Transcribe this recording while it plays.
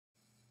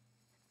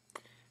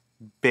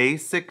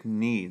Basic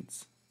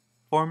needs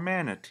for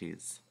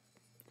manatees.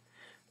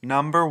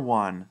 Number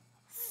 1,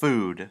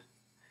 food.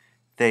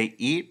 They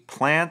eat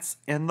plants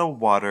in the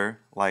water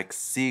like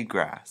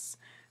seagrass.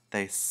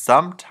 They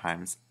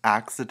sometimes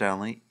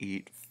accidentally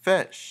eat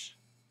fish.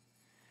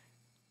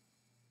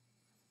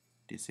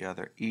 Do you see how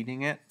they're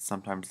eating it?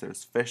 Sometimes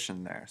there's fish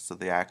in there, so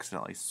they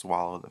accidentally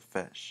swallow the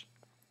fish.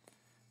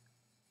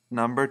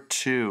 Number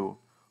 2,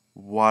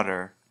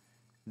 water.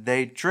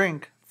 They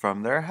drink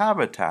from their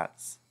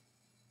habitats.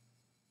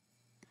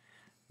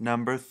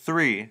 Number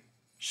 3,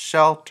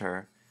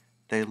 shelter.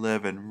 They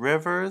live in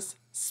rivers,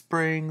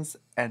 springs,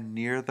 and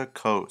near the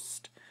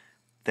coast.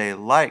 They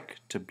like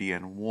to be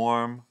in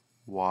warm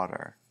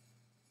water.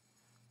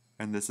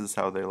 And this is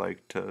how they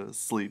like to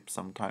sleep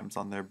sometimes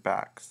on their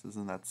backs.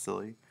 Isn't that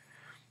silly?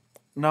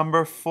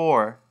 Number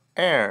 4,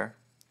 air.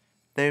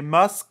 They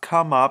must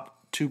come up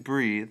to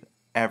breathe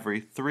every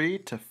 3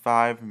 to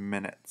 5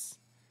 minutes.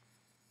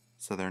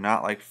 So they're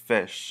not like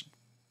fish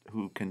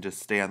who can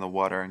just stay on the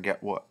water and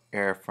get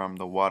air from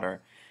the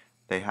water.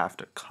 They have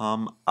to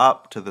come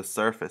up to the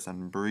surface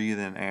and breathe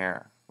in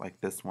air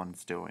like this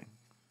one's doing.